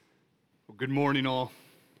Good morning, all.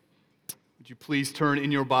 Would you please turn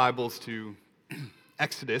in your Bibles to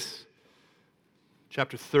Exodus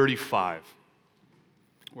chapter 35.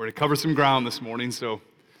 We're going to cover some ground this morning, so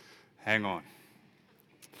hang on.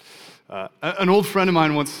 An old friend of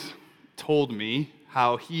mine once told me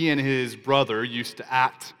how he and his brother used to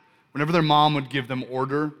act whenever their mom would give them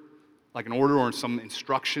like an order or some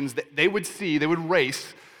instructions. They would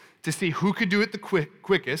race to see who could do it the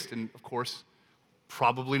quickest, and of course,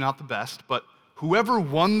 probably not the best, but whoever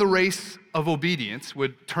won the race of obedience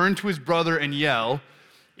would turn to his brother and yell,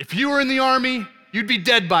 "If you were in the army, you'd be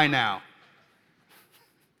dead by now."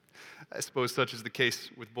 I suppose such is the case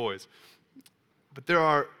with boys. But there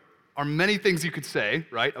are many things you could say,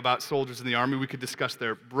 right, about soldiers in the army. We could discuss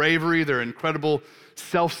their bravery, their incredible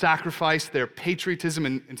self-sacrifice, their patriotism,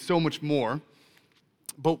 and so much more.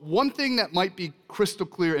 But one thing that might be crystal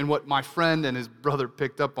clear in what my friend and his brother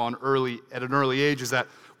picked up on at an early age is that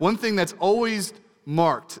one thing that's always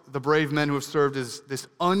marked the brave men who have served is this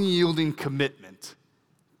unyielding commitment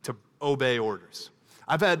to obey orders.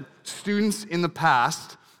 I've had students in the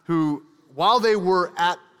past who, while they were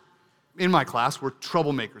in my class, were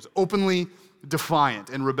troublemakers, openly defiant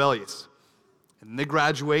and rebellious. And they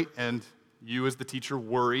graduate, and you as the teacher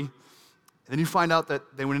worry. And then you find out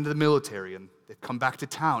that they went into the military and they've come back to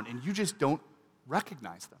town, and you just don't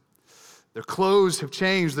recognize them. Their clothes have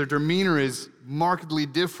changed, their demeanor is markedly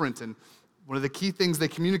different, and one of the key things they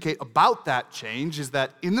communicate about that change is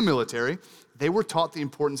that in the military, they were taught the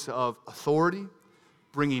importance of authority,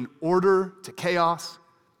 bringing order to chaos,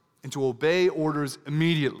 and to obey orders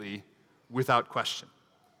immediately without question.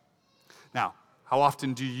 Now, how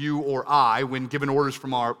often do you or I, when given orders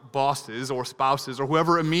from our bosses or spouses or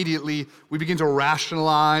whoever, immediately we begin to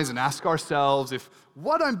rationalize and ask ourselves if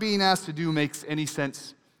what I'm being asked to do makes any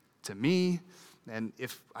sense to me, and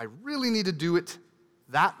if I really need to do it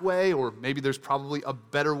that way, or maybe there's probably a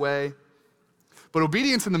better way. But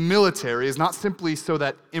obedience in the military is not simply so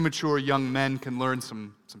that immature young men can learn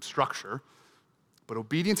some structure, but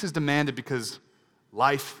obedience is demanded because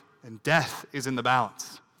life and death is in the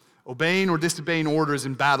balance. Obeying or disobeying orders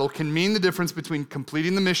in battle can mean the difference between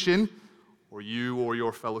completing the mission or you or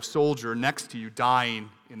your fellow soldier next to you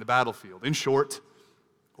dying in the battlefield. In short,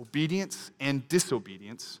 obedience and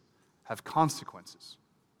disobedience have consequences.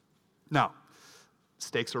 Now,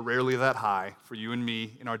 stakes are rarely that high for you and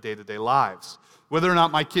me in our day-to-day lives. Whether or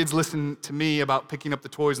not my kids listen to me about picking up the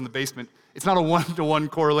toys in the basement, it's not a one-to-one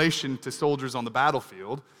correlation to soldiers on the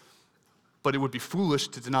battlefield, but it would be foolish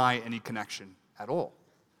to deny any connection at all.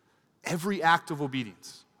 Every act of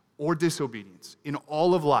obedience or disobedience in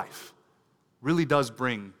all of life really does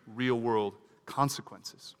bring real-world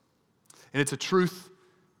consequences. And it's a truth,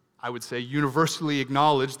 I would say, universally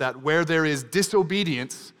acknowledged that where there is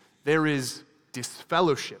disobedience, there is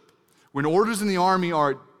disfellowship. When orders in the army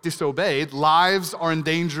are disobeyed, lives are in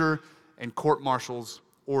danger and court-martials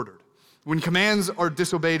ordered. When commands are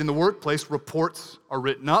disobeyed in the workplace, reports are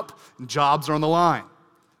written up and jobs are on the line.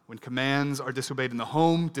 When commands are disobeyed in the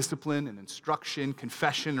home, discipline and instruction,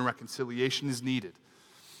 confession and reconciliation is needed.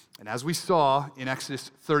 And as we saw in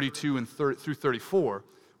Exodus 32 and through 34,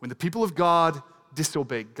 when the people of God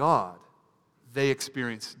disobey God, they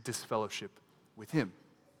experience disfellowship with Him.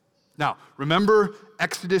 Now, remember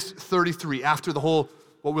Exodus 33, after the whole,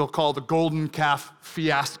 what we'll call the golden calf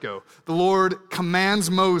fiasco. The Lord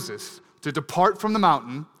commands Moses to depart from the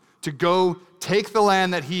mountain, to go take the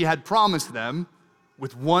land that He had promised them,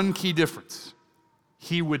 with one key difference: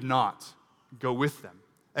 He would not go with them.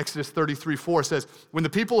 Exodus 33:4 says, when the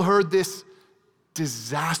people heard this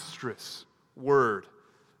disastrous word,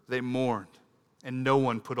 they mourned, and no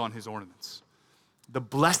one put on his ornaments. The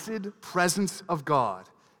blessed presence of God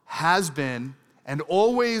has been and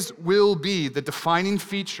always will be the defining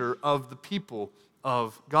feature of the people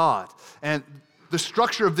of God. And the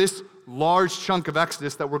structure of this large chunk of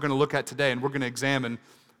Exodus that we're going to look at today, and we're going to examine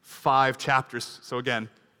 5 chapters, so again,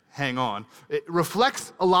 hang on. It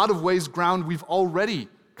reflects a lot of ways ground we've already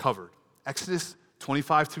covered. Exodus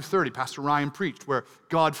 25 through 30, Pastor Ryan preached, where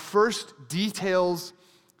God first details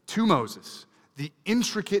to Moses the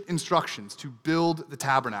intricate instructions to build the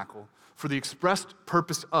tabernacle for the expressed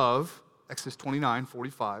purpose of, Exodus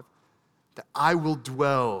 29:45, that I will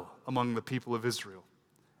dwell among the people of Israel,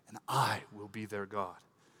 and I will be their God.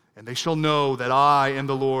 And they shall know that I am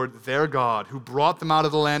the Lord their God, who brought them out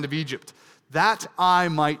of the land of Egypt, that I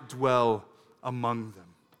might dwell among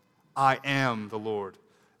them. I am the Lord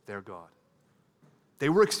their God. They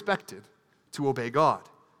were expected to obey God,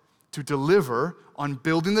 to deliver on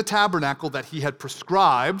building the tabernacle that He had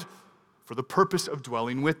prescribed for the purpose of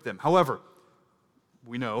dwelling with them. However,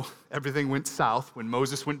 we know everything went south when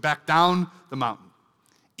Moses went back down the mountain.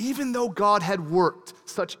 Even though God had worked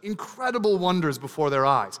such incredible wonders before their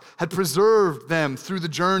eyes, had preserved them through the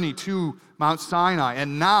journey to Mount Sinai,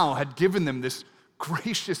 and now had given them this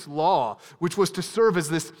gracious law, which was to serve as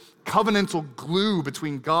this covenantal glue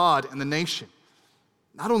between God and the nation.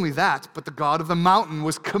 Not only that, but the God of the mountain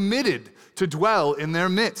was committed to dwell in their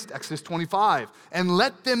midst, Exodus 25, and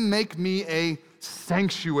let them make me a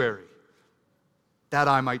sanctuary, that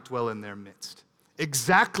I might dwell in their midst.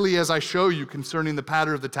 Exactly as I show you concerning the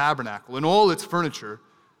pattern of the tabernacle and all its furniture,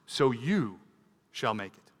 so you shall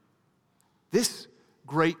make it. This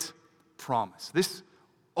great promise, this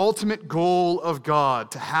ultimate goal of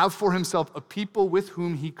God to have for himself a people with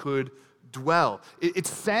whom he could dwell. It's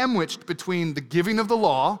sandwiched between the giving of the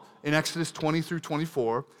law in Exodus 20 through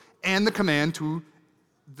 24 and the command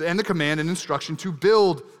and instruction to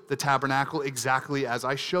build the tabernacle exactly as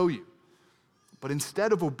I show you. But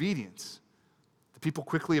instead of obedience, the people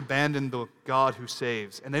quickly abandon the God who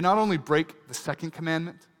saves. And they not only break the second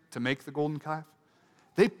commandment to make the golden calf,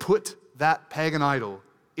 they put that pagan idol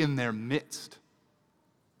in their midst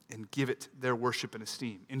and give it their worship and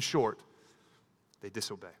esteem. In short, they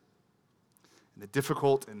disobey. And the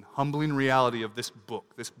difficult and humbling reality of this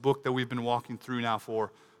book that we've been walking through now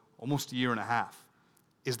for almost a year and a half,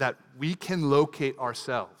 is that we can locate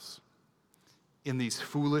ourselves in these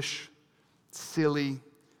foolish, silly,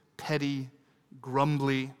 petty,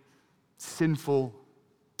 grumbly, sinful,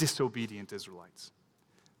 disobedient Israelites.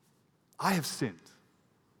 I have sinned.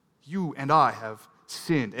 You and I have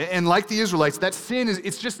sinned. And like the Israelites, that sin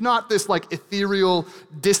it's just not this like ethereal,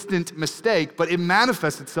 distant mistake, but it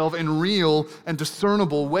manifests itself in real and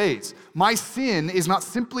discernible ways. My sin is not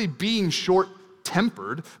simply being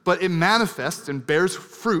short-tempered, but it manifests and bears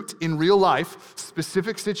fruit in real life,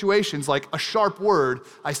 specific situations like a sharp word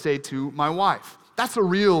I say to my wife. That's a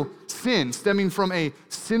real sin stemming from a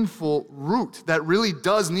sinful root that really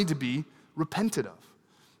does need to be repented of.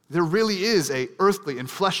 There really is a earthly and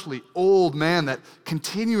fleshly old man that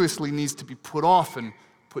continuously needs to be put off and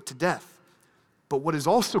put to death. But what is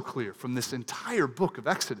also clear from this entire book of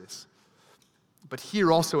Exodus, but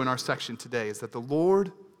here also in our section today, is that the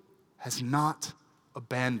Lord has not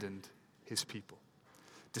abandoned his people.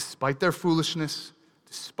 Despite their foolishness,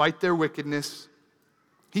 despite their wickedness,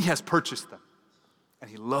 he has purchased them, and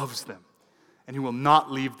he loves them, and he will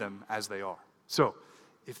not leave them as they are. So,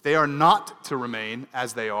 if they are not to remain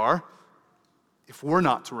as they are, if we're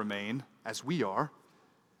not to remain as we are,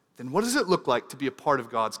 then what does it look like to be a part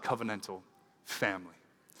of God's covenantal family?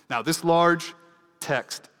 Now, this large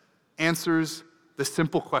text answers the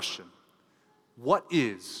simple question: what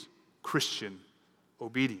is Christian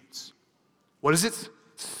obedience? What is its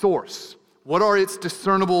source? What are its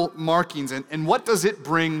discernible markings? And what does it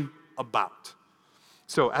bring about?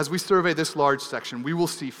 So, as we survey this large section, we will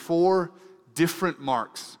see 4 different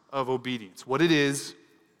marks of obedience: what it is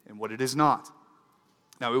and what it is not.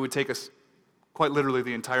 Now, it would take us quite literally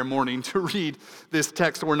the entire morning to read this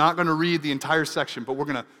text, so we're not going to read the entire section, but we're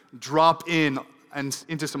going to drop in and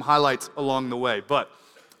into some highlights along the way. But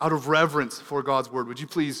out of reverence for God's word, would you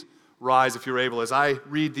please rise if you're able as I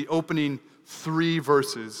read the opening 3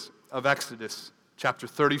 verses of Exodus chapter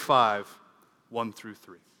 35, 1 through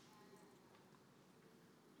 3.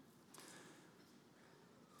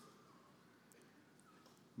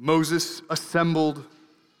 Moses assembled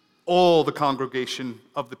all the congregation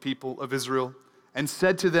of the people of Israel and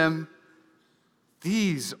said to them,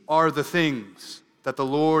 "These are the things that the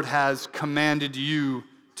Lord has commanded you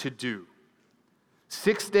to do.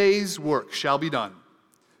 6 days' work shall be done,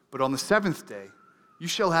 but on the 7th day you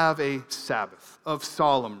shall have a Sabbath of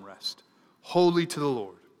solemn rest, holy to the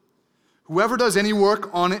Lord. Whoever does any work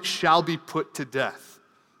on it shall be put to death.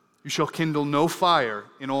 You shall kindle no fire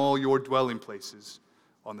in all your dwelling places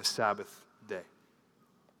on the Sabbath day."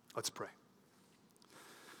 Let's pray.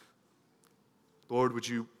 Lord, would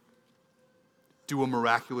you do a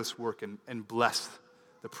miraculous work and bless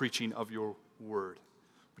the preaching of your word?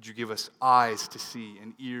 Would you give us eyes to see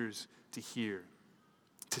and ears to hear,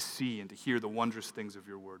 to see and to hear the wondrous things of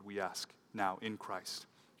your word, we ask now in Christ.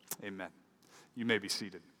 Amen. You may be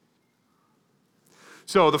seated.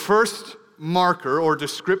 So the first marker or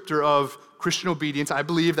descriptor of Christian obedience, I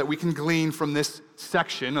believe that we can glean from this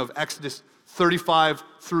section of Exodus 35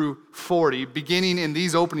 through 40, beginning in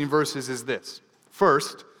these opening verses, is this.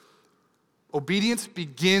 First, obedience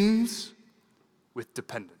begins with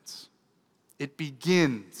dependence. It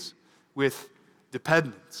begins with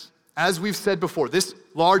dependence. As we've said before, this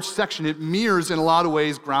large section, it mirrors in a lot of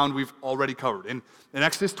ways ground we've already covered. In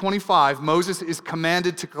Exodus 25, Moses is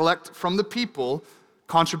commanded to collect from the people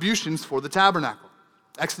contributions for the tabernacle.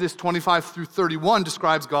 Exodus 25 through 31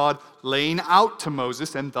 describes God laying out to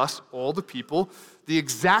Moses and thus all the people the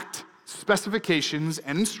exact specifications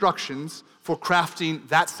and instructions for crafting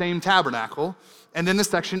that same tabernacle. And then the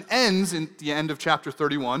section ends in the end of chapter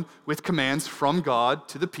 31 with commands from God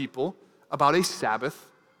to the people about a Sabbath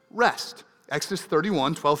rest. Exodus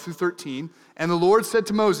 31, 12 through 13. And the Lord said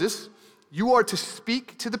to Moses, "You are to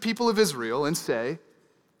speak to the people of Israel and say,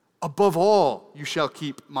 'Above all, you shall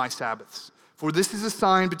keep my Sabbaths. For this is a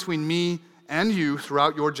sign between me and you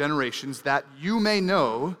throughout your generations, that you may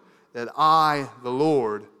know that I, the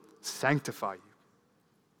Lord, sanctify you.'"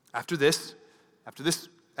 After this,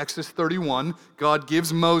 Exodus 31, God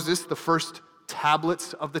gives Moses the first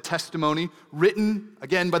tablets of the testimony, written,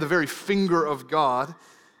 again, by the very finger of God.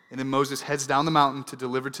 And then Moses heads down the mountain to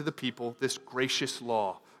deliver to the people this gracious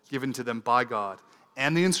law given to them by God,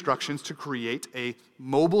 and the instructions to create a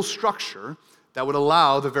mobile structure that would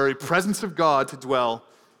allow the very presence of God to dwell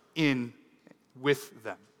in with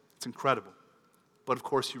them. It's incredible. But of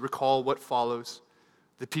course, you recall what follows.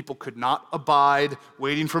 The people could not abide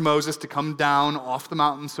waiting for Moses to come down off the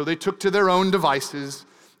mountain, so they took to their own devices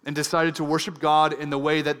and decided to worship God in the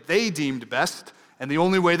way that they deemed best and the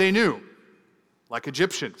only way they knew, like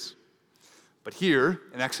Egyptians. But here,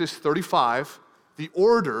 in Exodus 35, the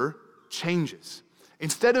order changes.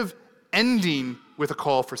 Instead of ending with a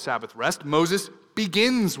call for Sabbath rest, Moses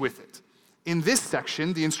begins with it. In this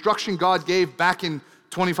section, the instruction God gave back in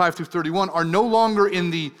 25 through 31 are no longer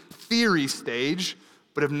in the theory stage,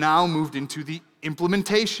 but have now moved into the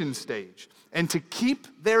implementation stage. And to keep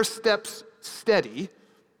their steps steady,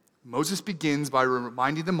 Moses begins by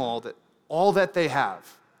reminding them all that they have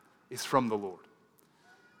is from the Lord.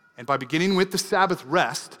 And by beginning with the Sabbath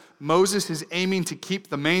rest, Moses is aiming to keep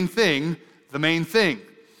the main thing the main thing.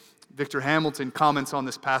 Victor Hamilton comments on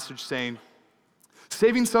this passage saying,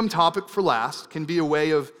 "Saving some topic for last can be a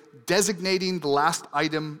way of designating the last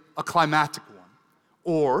item a climactic one,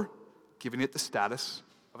 or giving it the status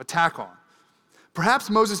of a tack-on. Perhaps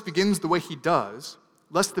Moses begins the way he does,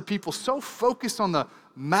 lest the people so focus on the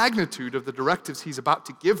magnitude of the directives he's about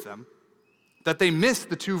to give them that they miss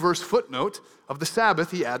the 2-verse footnote of the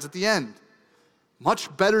Sabbath he adds at the end.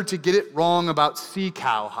 Much better to get it wrong about sea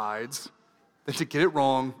cow hides than to get it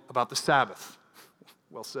wrong about the Sabbath."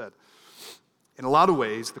 Well said. In a lot of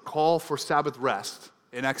ways, the call for Sabbath rest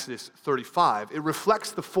in Exodus 35, it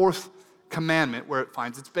reflects the 4th commandment where it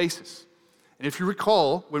finds its basis. And if you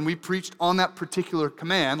recall, when we preached on that particular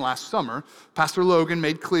command last summer, Pastor Logan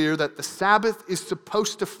made clear that the Sabbath is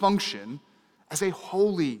supposed to function as a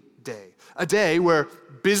holy day, a day where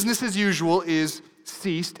business as usual is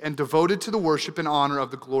ceased and devoted to the worship and honor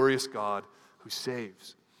of the glorious God who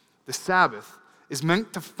saves. The Sabbath is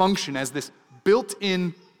meant to function as this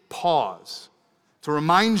built-in pause to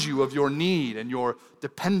remind you of your need and your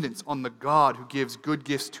dependence on the God who gives good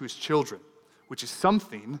gifts to his children, which is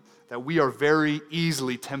something that we are very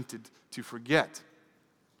easily tempted to forget.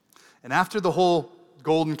 And after the whole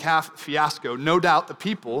golden calf fiasco, no doubt the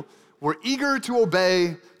people were eager to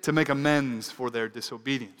obey to make amends for their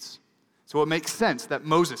disobedience. So it makes sense that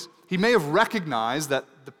Moses, he may have recognized that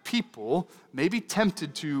the people may be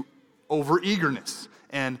tempted to over-eagerness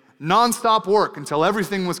and nonstop work until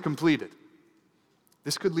everything was completed.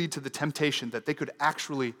 This could lead to the temptation that they could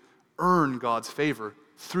actually earn God's favor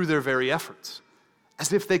through their very efforts,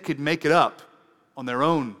 as if they could make it up on their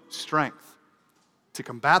own strength. To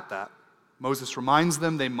combat that, Moses reminds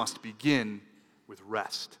them they must begin with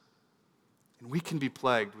rest. And we can be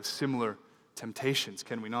plagued with similar temptations,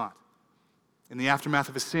 can we not? In the aftermath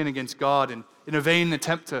of a sin against God, and in a vain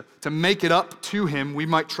attempt to make it up to him, we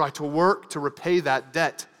might try to work to repay that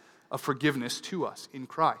debt of forgiveness to us in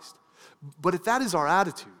Christ. But if that is our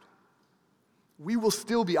attitude, we will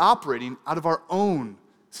still be operating out of our own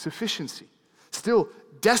sufficiency, still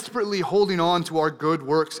desperately holding on to our good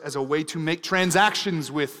works as a way to make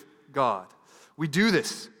transactions with God. We do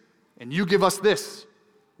this, and you give us this.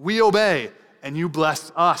 We obey, and you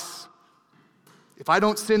bless us. If I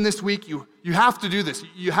don't sin this week, you have to do this.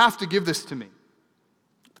 You have to give this to me.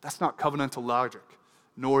 But that's not covenantal logic,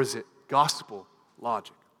 nor is it gospel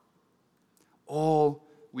logic. All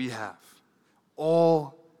we have,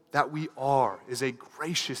 all that we are, is a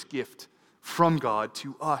gracious gift from God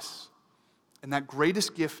to us. And that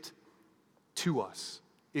greatest gift to us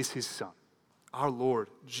is his Son, our Lord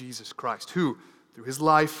Jesus Christ, who, through his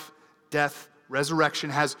life, death,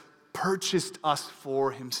 resurrection, has purchased us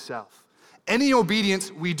for himself. Any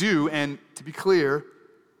obedience we do, and to be clear,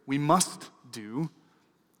 we must do,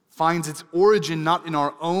 finds its origin not in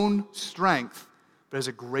our own strength, but as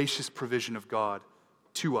a gracious provision of God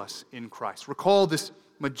to us in Christ. Recall this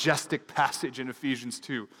majestic passage in Ephesians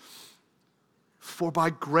 2. For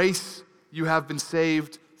by grace you have been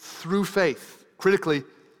saved through faith. Critically,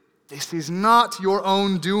 this is not your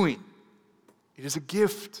own doing. It is a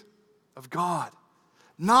gift of God,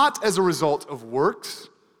 not as a result of works,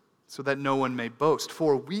 so that no one may boast.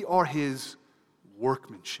 For we are his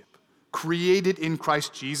workmanship, created in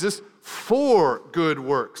Christ Jesus for good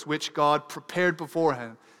works, which God prepared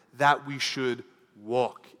beforehand that we should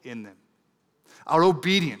walk in them. Our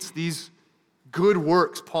obedience, these good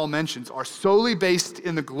works Paul mentions, are solely based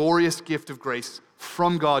in the glorious gift of grace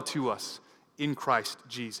from God to us in Christ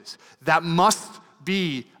Jesus. That must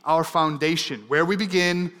be our foundation, where we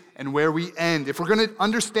begin and where we end. If we're going to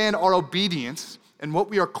understand our obedience and what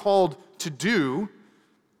we are called to do,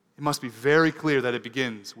 it must be very clear that it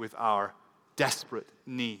begins with our desperate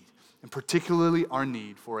need, and particularly our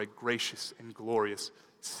need for a gracious and glorious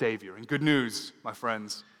Savior. And good news, my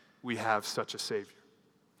friends, we have such a Savior.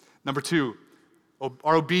 Number two,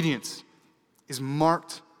 our obedience is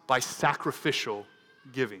marked by sacrificial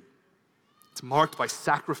giving. It's marked by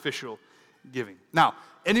sacrificial giving. Now,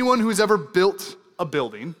 anyone who's ever built a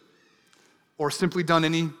building or simply done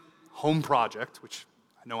any home project, which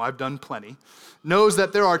I know I've done plenty, knows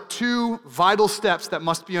that there are two vital steps that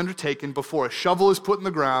must be undertaken before a shovel is put in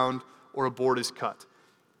the ground or a board is cut.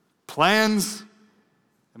 Plans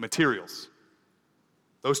and materials.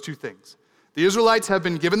 Those two things. The Israelites have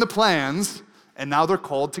been given the plans, and now they're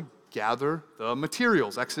called to gather the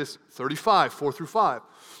materials. Exodus 35, 4 through 5.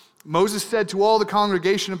 Moses said to all the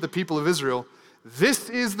congregation of the people of Israel, "This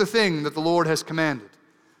is the thing that the Lord has commanded.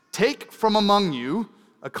 Take from among you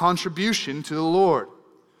a contribution to the Lord.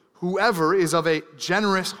 Whoever is of a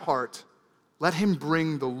generous heart, let him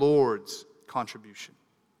bring the Lord's contribution."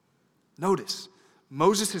 Notice,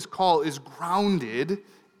 Moses' call is grounded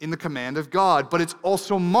in the command of God, but it's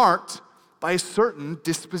also marked by a certain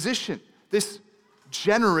disposition, this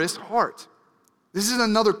generous heart. This is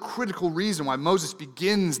another critical reason why Moses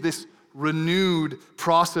begins this renewed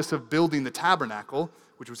process of building the tabernacle,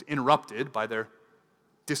 which was interrupted by their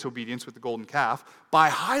disobedience with the golden calf, by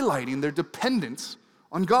highlighting their dependence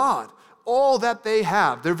on God. All that they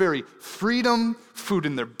have, their very freedom, food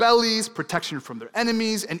in their bellies, protection from their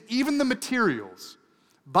enemies, and even the materials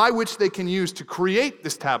by which they can use to create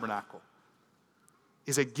this tabernacle,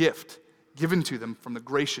 is a gift given to them from the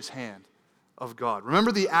gracious hand of God.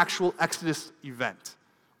 Remember the actual Exodus event,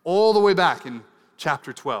 all the way back in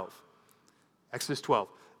chapter 12. Exodus 12.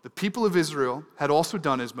 The people of Israel had also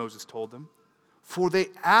done as Moses told them, for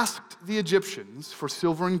they asked the Egyptians for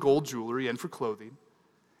silver and gold jewelry and for clothing,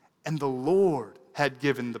 and the Lord had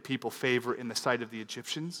given the people favor in the sight of the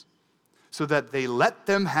Egyptians, so that they let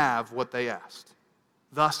them have what they asked.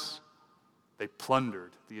 Thus, they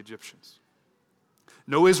plundered the Egyptians.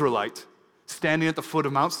 No Israelite standing at the foot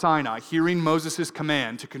of Mount Sinai, hearing Moses'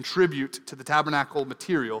 command to contribute to the tabernacle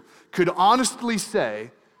material, could honestly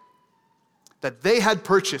say that they had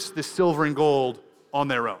purchased this silver and gold on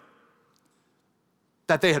their own,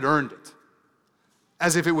 that they had earned it,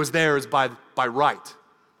 as if it was theirs by right.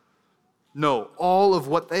 No, all of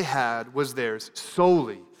what they had was theirs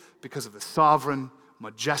solely because of the sovereign,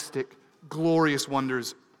 majestic, glorious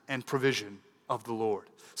wonders and provision of the Lord.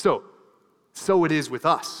 So it is with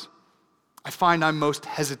us. I find I'm most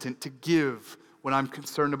hesitant to give when I'm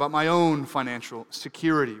concerned about my own financial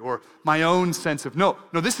security or my own sense of, no,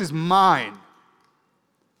 this is mine.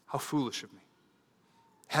 How foolish of me.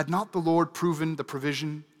 Had not the Lord proven the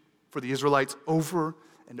provision for the Israelites over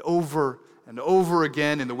and over and over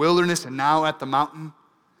again in the wilderness and now at the mountain?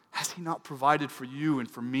 Has he not provided for you and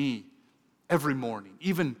for me every morning,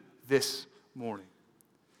 even this morning?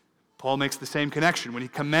 Paul makes the same connection when he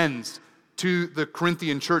commends to the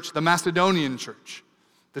Corinthian church, the Macedonian church.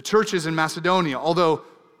 The churches in Macedonia, although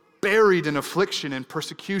buried in affliction and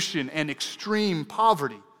persecution and extreme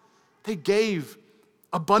poverty, they gave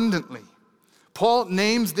abundantly. Paul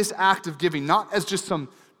names this act of giving not as just some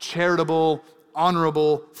charitable,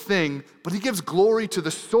 honorable thing, but he gives glory to the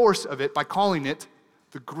source of it by calling it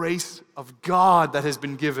the grace of God that has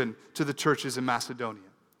been given to the churches in Macedonia.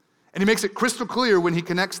 And he makes it crystal clear when he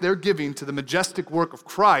connects their giving to the majestic work of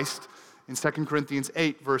Christ in 2 Corinthians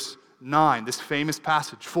 8, verse 9, this famous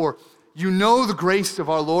passage. For you know the grace of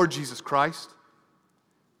our Lord Jesus Christ,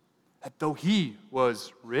 that though he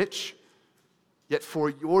was rich, yet for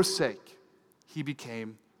your sake he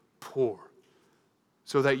became poor,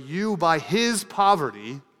 so that you by his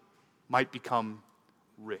poverty might become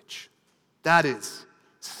rich. That is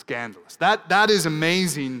scandalous. That is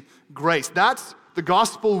amazing grace. That's the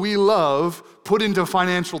gospel we love put into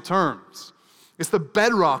financial terms. It's the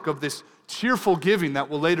bedrock of this cheerful giving that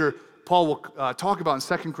will later Paul will talk about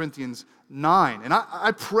in 2 Corinthians 9. And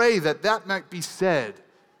I pray that that might be said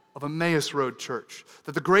of Emmaus Road Church,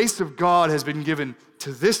 that the grace of God has been given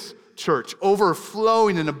to this church,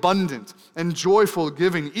 overflowing and abundant and joyful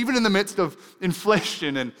giving, even in the midst of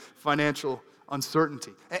inflation and financial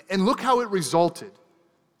uncertainty. And look how it resulted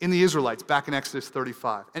in the Israelites back in Exodus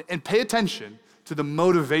 35. And pay attention to the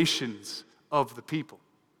motivations of the people.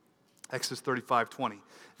 Exodus 35:20.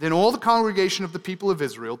 Then all the congregation of the people of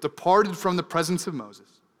Israel departed from the presence of Moses,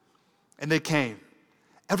 and they came,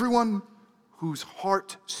 everyone whose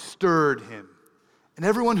heart stirred him, and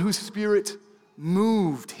everyone whose spirit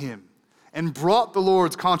moved him, and brought the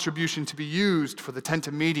Lord's contribution to be used for the tent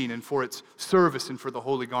of meeting and for its service and for the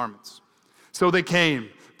holy garments. So they came,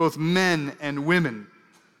 both men and women,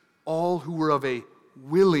 all who were of a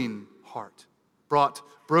willing heart, brought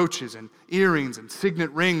brooches and earrings and signet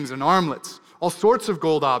rings and armlets, all sorts of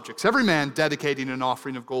gold objects, every man dedicating an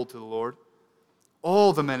offering of gold to the Lord.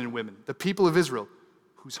 All the men and women, the people of Israel,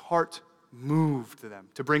 whose heart moved them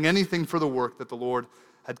to bring anything for the work that the Lord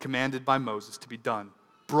had commanded by Moses to be done,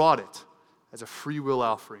 brought it as a free will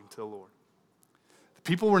offering to the Lord. The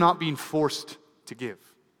people were not being forced to give.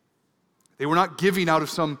 They were not giving out of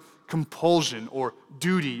some compulsion or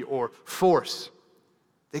duty or force.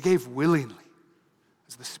 They gave willingly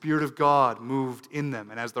as the Spirit of God moved in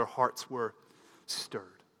them and as their hearts were stirred.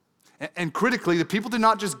 And critically, the people did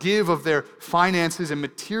not just give of their finances and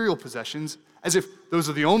material possessions as if those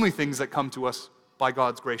are the only things that come to us by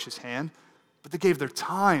God's gracious hand, but they gave their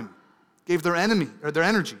time, gave their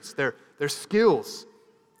energies, their skills.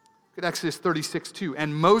 Look at Exodus 36:2.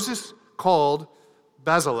 And Moses called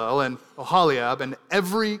Bezalel and Oholiab and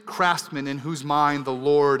every craftsman in whose mind the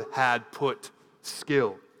Lord had put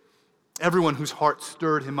skill, everyone whose heart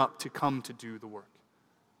stirred him up to come to do the work.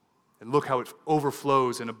 And look how it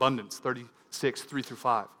overflows in abundance, 36,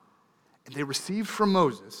 3-5. And they received from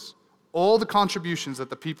Moses all the contributions that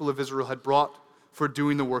the people of Israel had brought for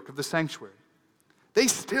doing the work of the sanctuary. They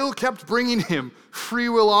still kept bringing him free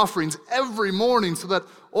will offerings every morning so that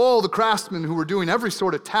all the craftsmen who were doing every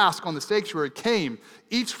sort of task on the sanctuary came,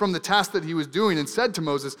 each from the task that he was doing, and said to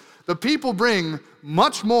Moses, "The people bring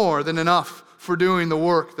much more than enough for doing the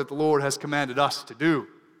work that the Lord has commanded us to do,"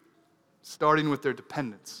 starting with their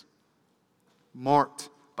dependents, marked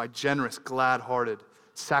by generous, glad-hearted,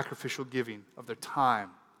 sacrificial giving of their time,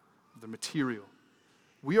 of their material.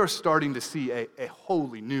 We are starting to see a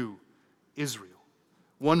wholly new Israel,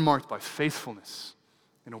 one marked by faithfulness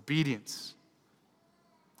and obedience.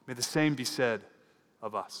 May the same be said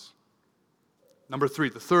of us. Number 3,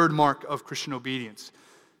 the third mark of Christian obedience.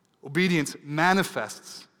 Obedience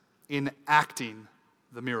manifests in acting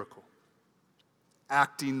the miracle.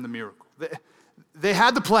 Acting the miracle. They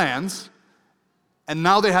had the plans, and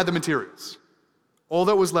now they had the materials. All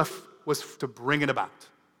that was left was to bring it about.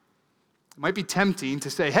 It might be tempting to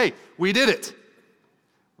say, hey, we did it.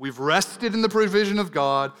 We've rested in the provision of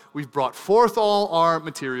God. We've brought forth all our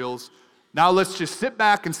materials. Now let's just sit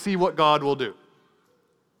back and see what God will do.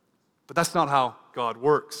 But that's not how God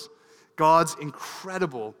works. God's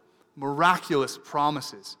incredible, miraculous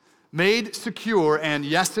promises, made secure and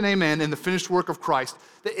yes and amen in the finished work of Christ,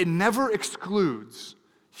 that it never excludes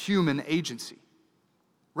human agency.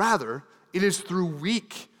 Rather, it is through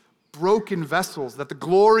weak, broken vessels that the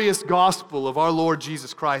glorious gospel of our Lord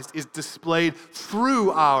Jesus Christ is displayed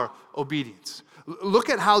through our obedience. Look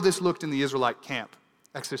at how this looked in the Israelite camp,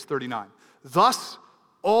 Exodus 39. Thus,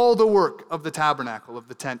 all the work of the tabernacle of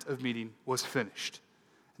the tent of meeting was finished.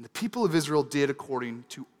 And the people of Israel did according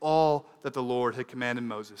to all that the Lord had commanded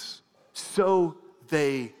Moses. So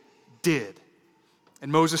they did. And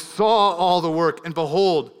Moses saw all the work, and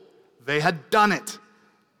behold, they had done it.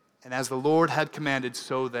 And as the Lord had commanded,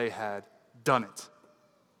 so they had done it.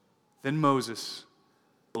 Then Moses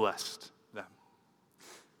blessed them.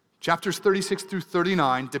 Chapters 36 through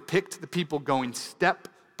 39 depict the people going step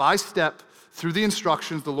by step through the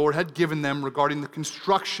instructions the Lord had given them regarding the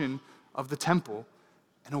construction of the temple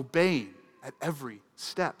and obeying at every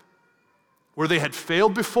step. Where they had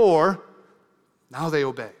failed before, now they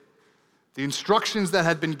obey. The instructions that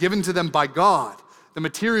had been given to them by God, the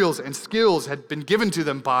materials and skills had been given to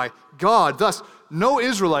them by God. Thus, no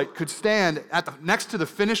Israelite could stand next to the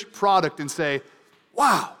finished product and say,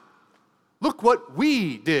 wow, look what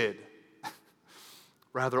we did.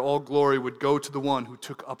 Rather, all glory would go to the one who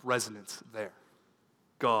took up residence there,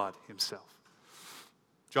 God himself.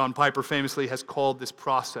 John Piper famously has called this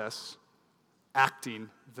process acting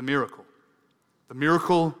the miracle. The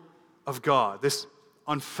miracle of God, this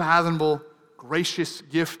unfathomable, gracious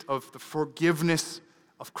gift of the forgiveness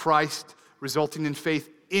of Christ, resulting in faith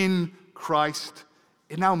in Christ,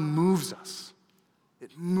 it now moves us.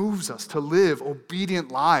 It moves us to live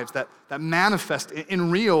obedient lives that manifest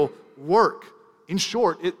in real work. In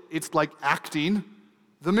short, it's like acting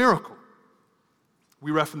the miracle.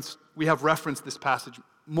 We have referenced this passage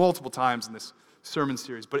multiple times in this sermon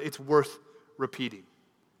series, but it's worth repeating.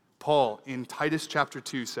 Paul in Titus chapter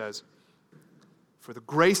 2 says, "For the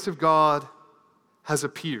grace of God has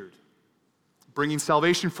appeared, bringing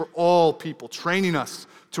salvation for all people, training us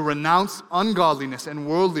to renounce ungodliness and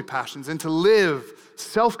worldly passions, and to live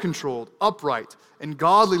self-controlled, upright, and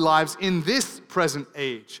godly lives in this present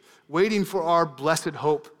age, waiting for our blessed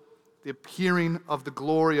hope, the appearing of the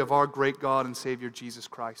glory of our great God and Savior Jesus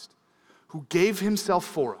Christ, who gave himself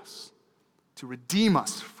for us to redeem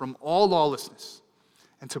us from all lawlessness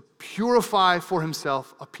and to purify for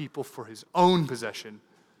himself a people for his own possession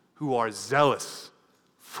who are zealous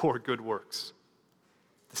for good works."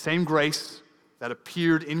 The same grace that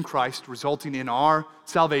appeared in Christ, resulting in our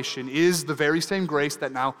salvation, is the very same grace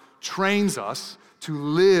that now trains us to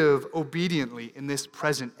live obediently in this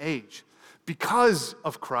present age. Because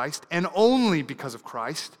of Christ, and only because of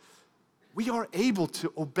Christ, we are able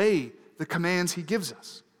to obey the commands he gives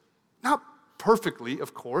us. Not perfectly,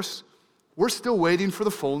 of course. We're still waiting for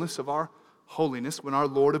the fullness of our holiness when our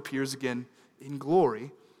Lord appears again in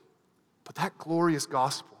glory. But that glorious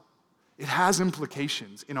gospel, it has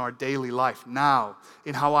implications in our daily life now,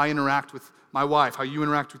 in how I interact with my wife, how you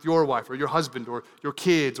interact with your wife or your husband or your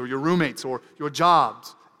kids or your roommates or your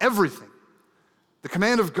jobs, everything. The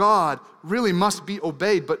command of God really must be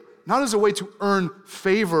obeyed, but not as a way to earn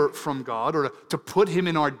favor from God or to put him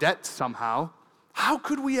in our debt somehow. How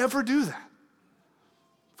could we ever do that?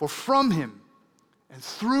 For from him and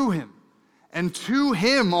through him and to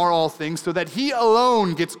him are all things, so that he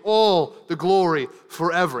alone gets all the glory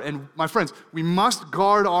forever. And my friends, we must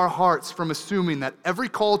guard our hearts from assuming that every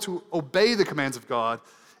call to obey the commands of God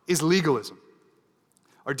is legalism.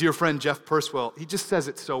 Our dear friend Jeff Purswell, he just says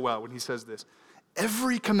it so well when he says this: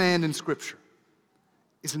 every command in Scripture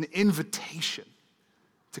is an invitation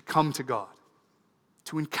to come to God,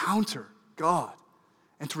 to encounter God,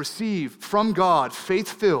 and to receive from God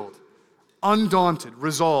faith-filled, undaunted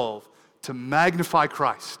resolve to magnify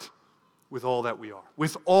Christ with all that we are.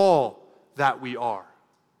 With all that we are.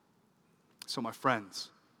 So my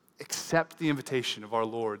friends, accept the invitation of our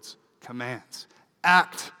Lord's commands.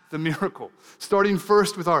 Act the miracle, starting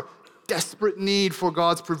first with our desperate need for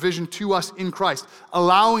God's provision to us in Christ,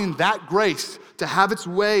 allowing that grace to have its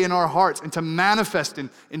way in our hearts and to manifest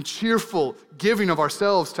in cheerful giving of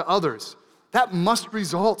ourselves to others. That must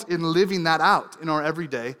result in living that out in our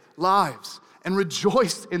everyday lives and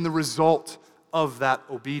rejoice in the result of that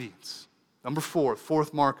obedience. Number 4,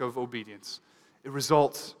 fourth mark of obedience, it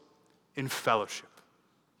results in fellowship.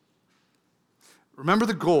 Remember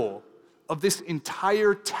the goal of this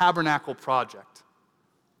entire tabernacle project.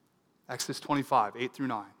 Exodus 25, 8 through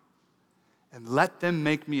 9. And let them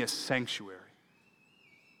make me a sanctuary,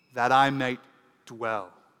 that I might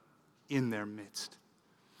dwell in their midst.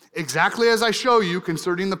 Exactly as I show you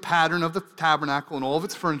concerning the pattern of the tabernacle and all of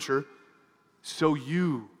its furniture, so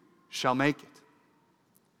you shall make it.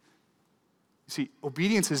 You see,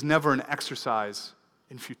 obedience is never an exercise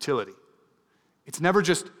in futility. It's never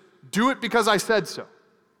just do it because I said so.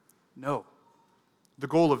 No. The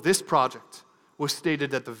goal of this project was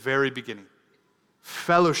stated at the very beginning: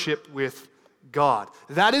 fellowship with God.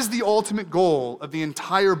 That is the ultimate goal of the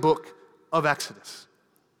entire book of Exodus.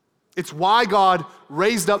 It's why God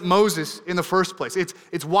raised up Moses in the first place.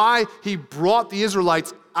 It's why he brought the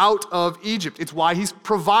Israelites out of Egypt. It's why he's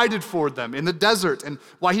provided for them in the desert and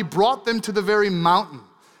why he brought them to the very mountain.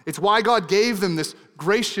 It's why God gave them this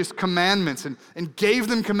gracious commandments and gave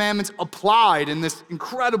them commandments applied in this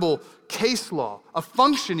incredible case law, a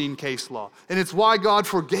functioning case law. And it's why God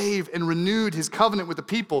forgave and renewed his covenant with the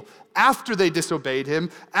people after they disobeyed him,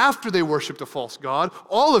 after they worshiped a false god.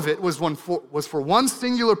 All of it was for one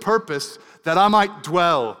singular purpose: that I might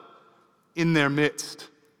dwell in their midst.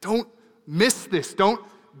 Don't miss this. Don't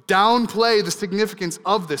downplay the significance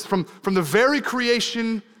of this. From the very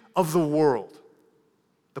creation of the world,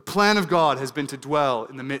 the plan of God has been to dwell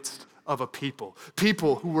in the midst of a people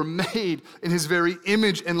who were made in his very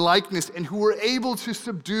image and likeness, and who were able to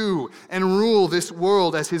subdue and rule this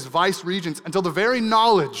world as his vice regents until the very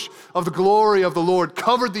knowledge of the glory of the Lord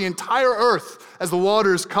covered the entire earth as the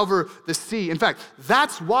waters cover the sea. In fact,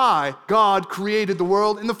 that's why God created the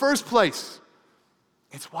world in the first place.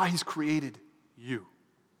 It's why he's created you.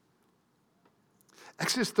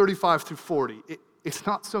 Exodus 35 through 40, it's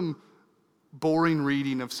not some boring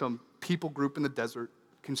reading of some people group in the desert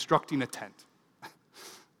constructing a tent.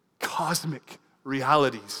 Cosmic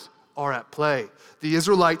realities are at play. The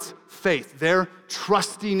Israelites' faith, their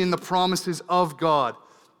trusting in the promises of God,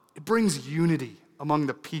 it brings unity among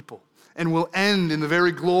the people and will end in the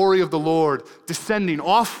very glory of the Lord descending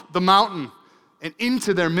off the mountain and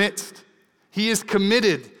into their midst. He is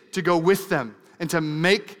committed to go with them and to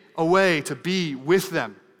make a way to be with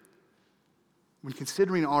them. When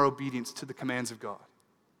considering our obedience to the commands of God,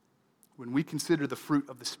 when we consider the fruit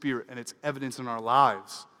of the Spirit and its evidence in our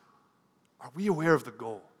lives, are we aware of the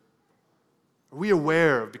goal? Are we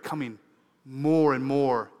aware of becoming more and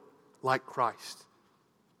more like Christ?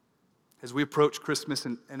 As we approach Christmas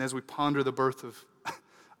and as we ponder the birth of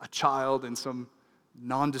a child in some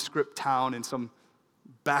nondescript town, in some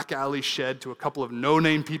back alley shed to a couple of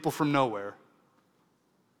no-name people from nowhere,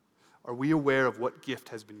 are we aware of what gift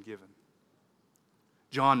has been given?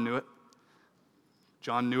 John knew it.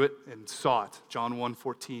 John knew it and saw it. John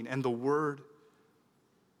 1:14. And the Word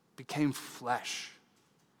became flesh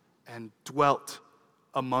and dwelt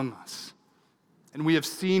among us. And we have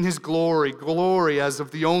seen his glory, glory as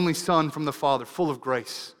of the only Son from the Father, full of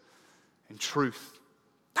grace and truth.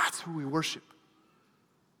 That's who we worship.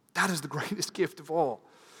 That is the greatest gift of all.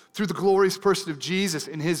 Through the glorious person of Jesus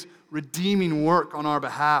and his redeeming work on our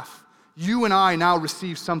behalf, you and I now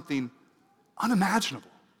receive something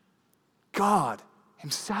unimaginable. God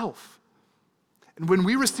himself. And when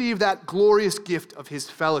we receive that glorious gift of his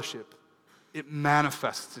fellowship, it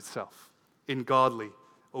manifests itself in godly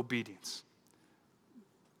obedience.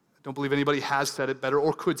 I don't believe anybody has said it better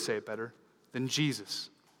or could say it better than Jesus,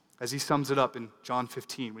 as he sums it up in John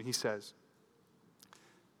 15 when he says,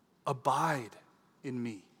 "Abide in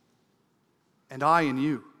me, and I in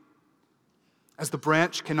you. As the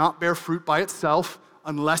branch cannot bear fruit by itself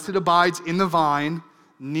unless it abides in the vine,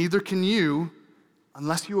 neither can you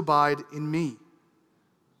unless you abide in me.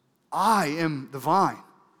 I am the vine.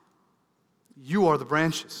 You are the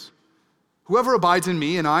branches. Whoever abides in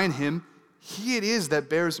me and I in him, he it is that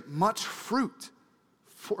bears much fruit.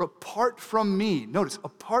 For apart from me," notice,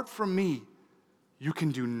 apart from me, "you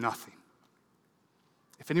can do nothing.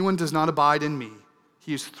 If anyone does not abide in me,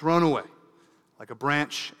 he is thrown away like a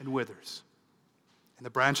branch and withers. And the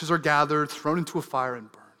branches are gathered, thrown into a fire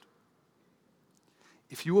and burned.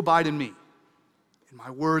 If you abide in me, and my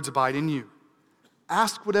words abide in you,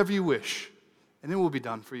 ask whatever you wish, and it will be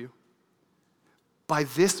done for you. By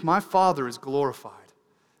this my Father is glorified,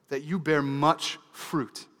 that you bear much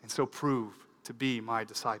fruit, and so prove to be my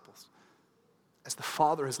disciples. As the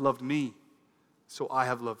Father has loved me, so I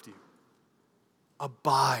have loved you.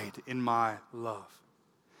 Abide in my love.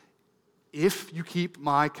 If you keep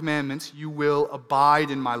my commandments, you will abide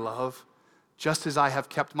in my love, just as I have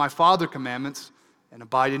kept my Father's commandments and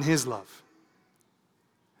abide in his love.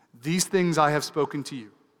 These things I have spoken to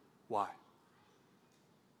you." Why?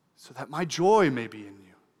 "So that my joy may be in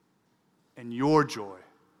you, and your joy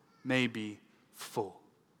may be full."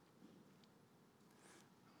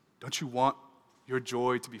 Don't you want your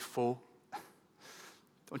joy to be full?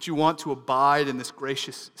 Don't you want to abide in this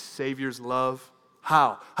gracious Savior's love?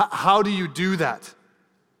 How do you do that?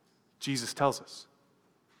 Jesus tells us.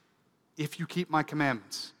 If you keep my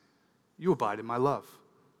commandments, you abide in my love.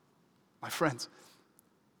 My friends,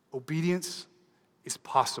 obedience is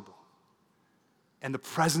possible, and the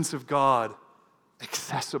presence of God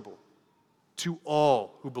accessible to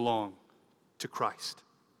all who belong to Christ.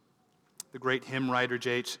 The great hymn writer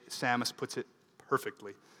J.H. Sammis puts it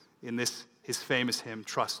perfectly in this, his famous hymn,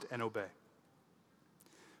 "Trust and Obey."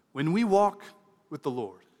 When we walk with the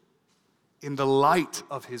Lord in the light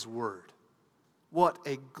of his word, what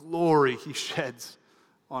a glory he sheds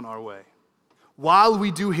on our way. While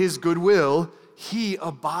we do his good will, he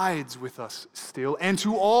abides with us still, and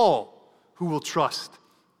to all who will trust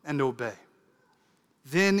and obey.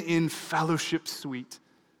 Then in fellowship sweet,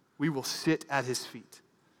 we will sit at his feet,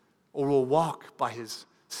 or will walk by his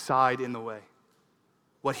side in the way.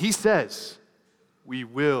 What he says, we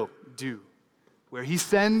will do. Where he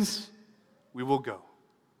sends, we will go.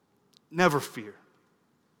 Never fear,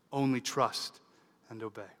 only trust and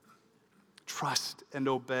obey. Trust and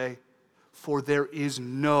obey, for there is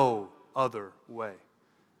no other way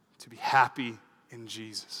to be happy in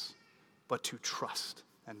Jesus but to trust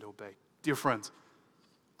and obey. Dear friends,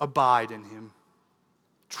 abide in him,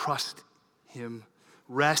 trust him,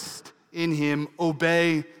 rest in him,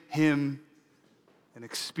 obey him, and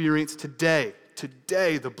experience today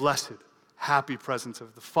the blessed, happy presence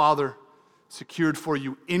of the Father, secured for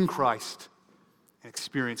you in Christ and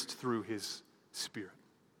experienced through his Spirit.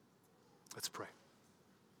 Let's pray.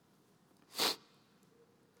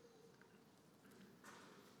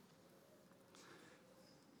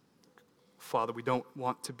 Father, we don't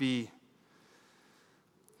want to be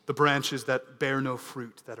the branches that bear no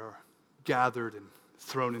fruit, that are gathered and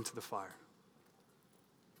thrown into the fire.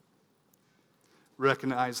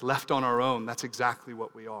 Recognize, left on our own, that's exactly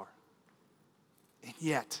what we are. And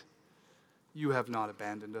yet, you have not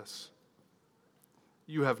abandoned us.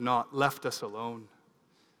 You have not left us alone.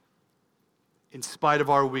 In spite of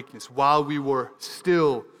our weakness, while we were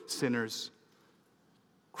still sinners,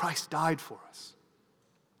 Christ died for us.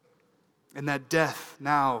 And that death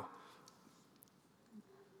now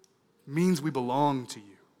means we belong to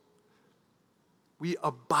you. We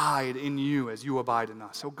abide in you as you abide in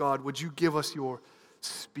us. Oh God, would you give us your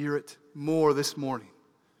Spirit more this morning?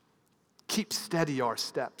 Keep steady our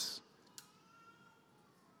steps.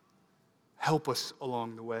 Help us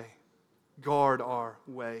along the way. Guard our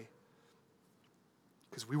way.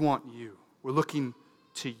 Because we want you. We're looking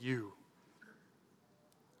to you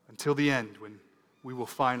until the end when we will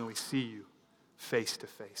finally see you face to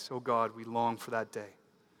face. Oh God, we long for that day.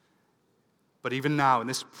 But even now, in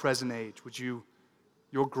this present age, would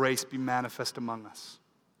your grace be manifest among us?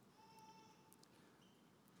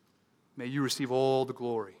 May you receive all the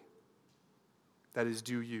glory that is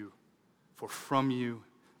due you, for from you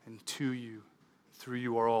and to you, through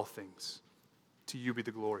you are all things. To you be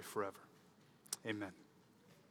the glory forever. Amen.